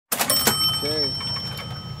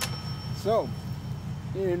So,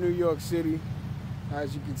 here in New York City,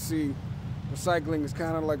 as you can see, recycling is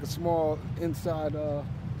kind of like a small inside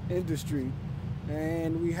industry.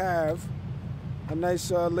 And we have a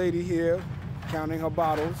nice lady here counting her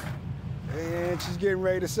bottles, and she's getting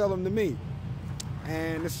ready to sell them to me.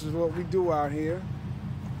 And this is what we do out here.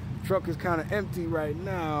 The truck is kind of empty right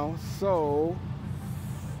now, so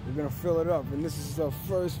we're gonna fill it up. And this is the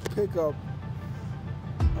first pickup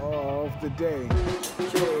of the day.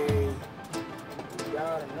 Okay, we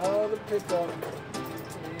got another pickup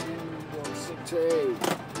in New York City,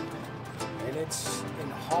 and it's in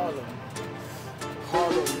Harlem,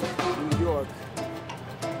 New York,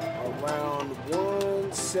 around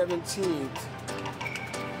 117th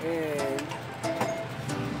and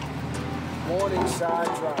Morningside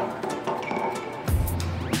Drive.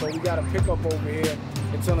 So we got a pickup over here.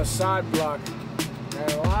 It's on a side block,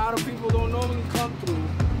 and a lot of people don't normally come through.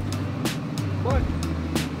 But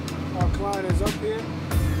our client is up here,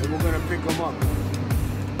 and we're gonna pick him up,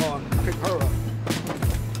 or pick her up.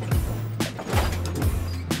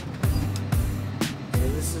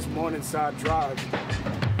 And this is Morningside Drive.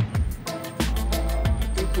 I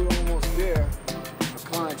think we're almost there. Our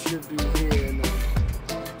client should be here, and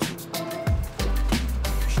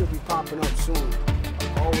should be popping up soon.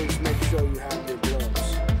 Always make sure you have your gloves.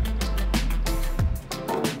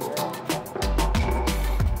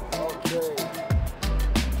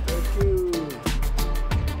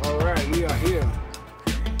 We are here.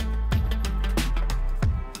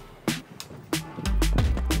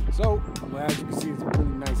 So, well, as you can see, it's a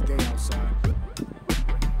really nice day outside.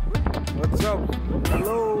 What's up?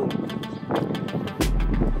 Hello.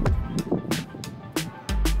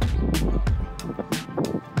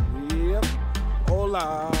 Yep.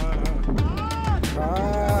 Hola.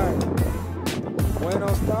 Hi.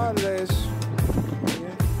 Buenos tardes.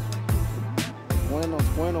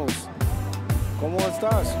 Buenos. ¿Cómo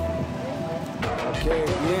estás? Ok,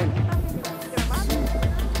 bien. Sí.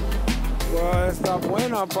 Pues está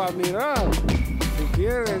buena para mirar, si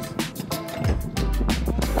quieres.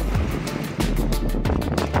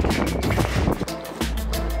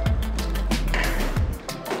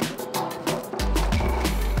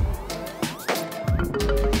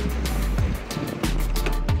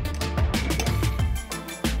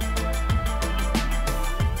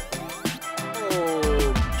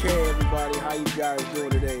 Okay, everybody, how you guys doing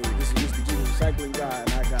today? This is Mr. G, the recycling guy,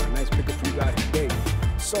 and I got a nice pickup for you guys today.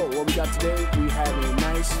 So, what we got today, we have a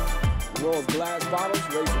nice row of glass bottles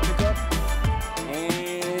ready for pickup.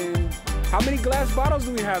 And how many glass bottles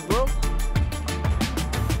do we have, bro?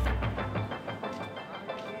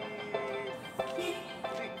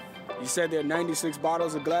 You said there are 96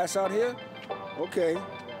 bottles of glass out here? Okay.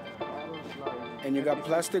 And you got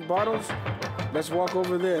plastic bottles? Let's walk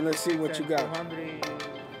over there and let's see what you got.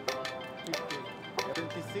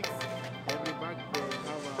 26, every bag they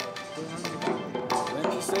have 250. Let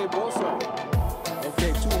me say bolsa.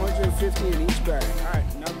 Okay, 250 in each bag. All right,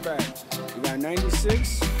 not bad. We got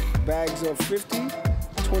 96 bags of 50,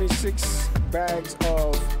 26 bags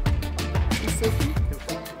of 250.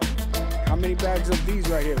 How many bags of these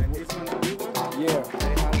right here? And this one, the big one? Yeah.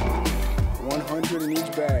 They have 100 in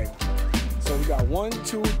each bag. So we got 1,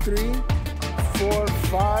 2, 3, 4,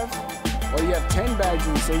 5. Well, you have 10 bags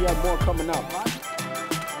in, so you have more coming out.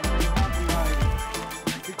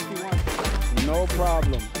 No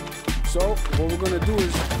problem. So what we're gonna do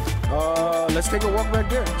is, let's take a walk back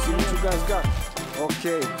there, see what you guys got.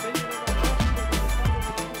 Okay.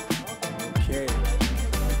 Okay.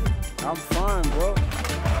 I'm fine, bro.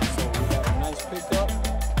 So we got a nice pickup,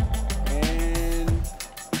 and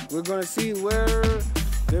we're gonna see where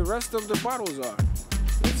the rest of the bottles are.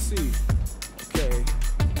 Let's see. Okay.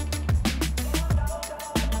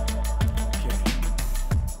 Okay.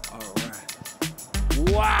 All right.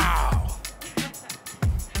 Wow.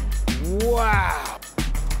 Wow.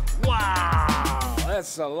 Wow.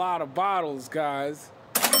 That's a lot of bottles, guys.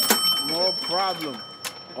 No problem.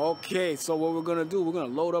 Okay, so what we're gonna do, we're gonna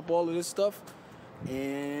load up all of this stuff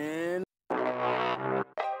and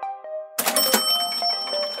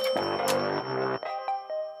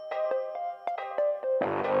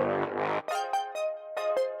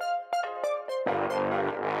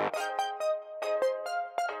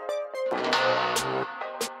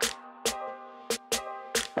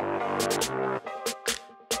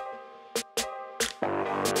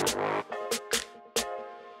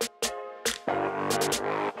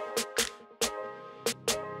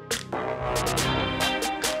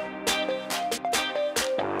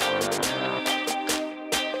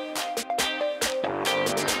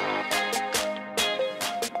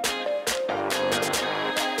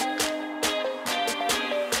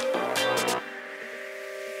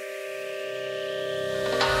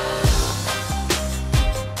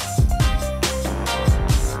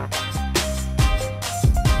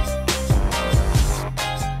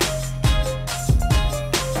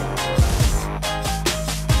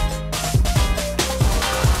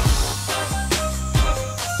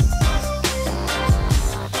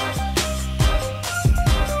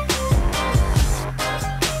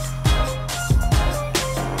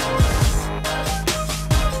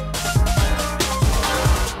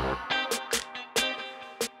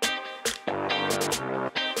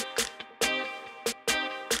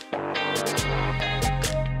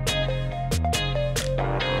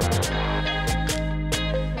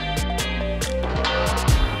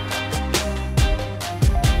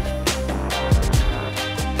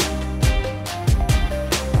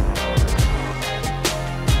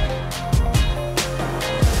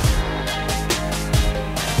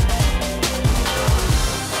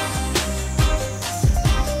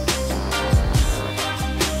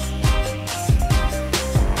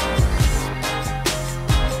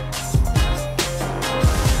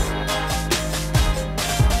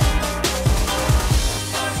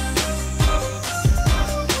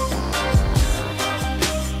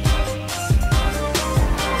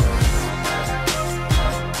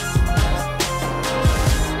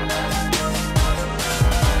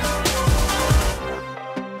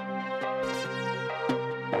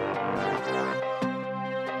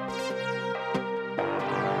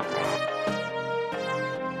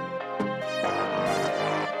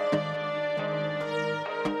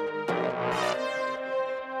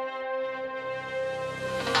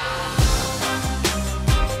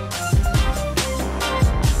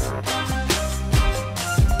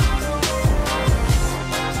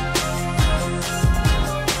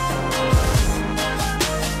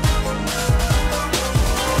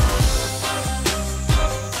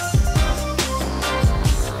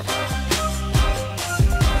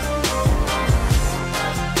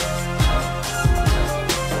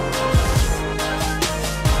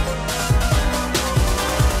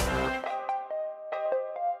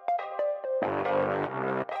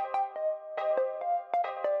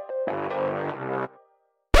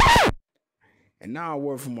And now a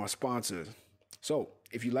word from our sponsors. So,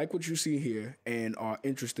 if you like what you see here and are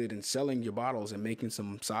interested in selling your bottles and making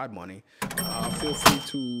some side money, feel free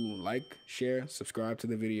to like, share, subscribe to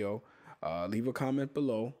the video, leave a comment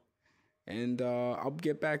below, and I'll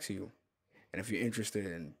get back to you. And if you're interested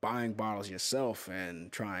in buying bottles yourself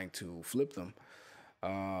and trying to flip them,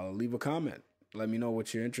 leave a comment. Let me know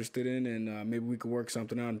what you're interested in, and maybe we can work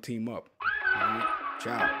something out and team up. All right?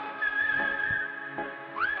 Ciao.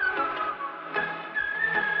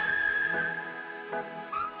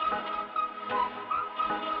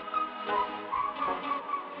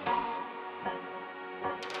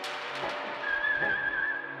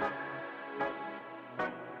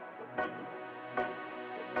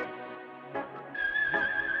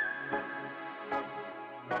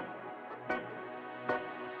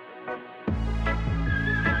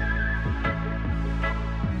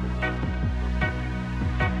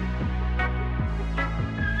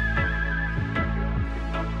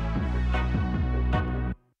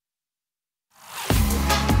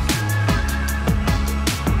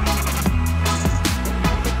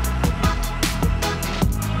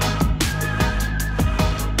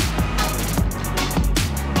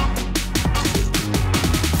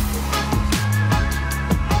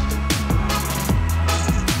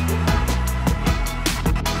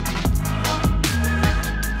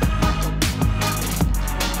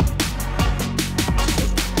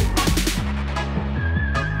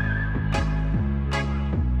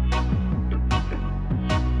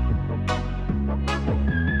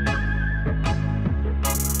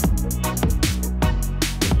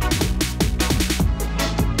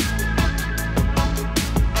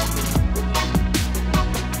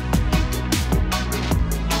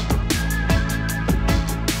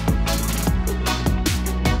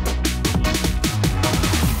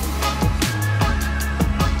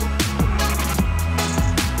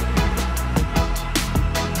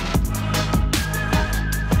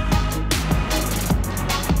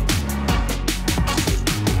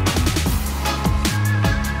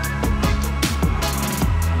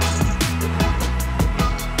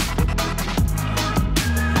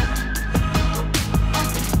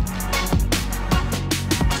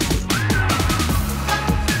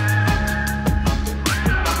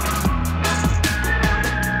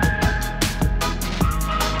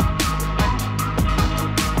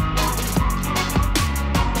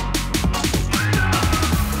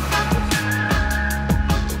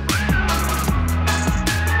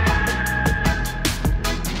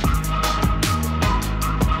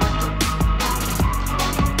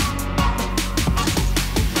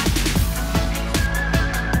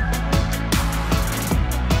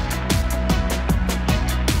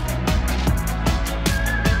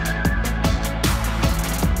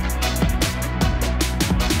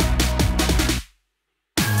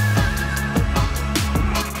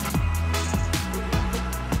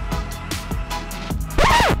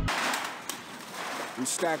 We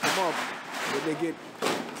stack them up, but they get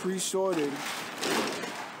pre-sorted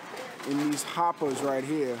in these hoppers right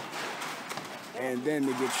here, and then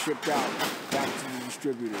they get shipped out back to the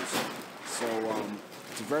distributors. So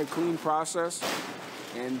it's a very clean process,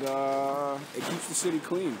 and it keeps the city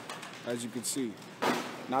clean, as you can see.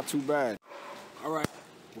 Not too bad. All right,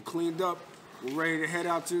 we're cleaned up. We're ready to head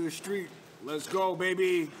out to the street. Let's go,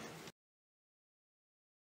 baby.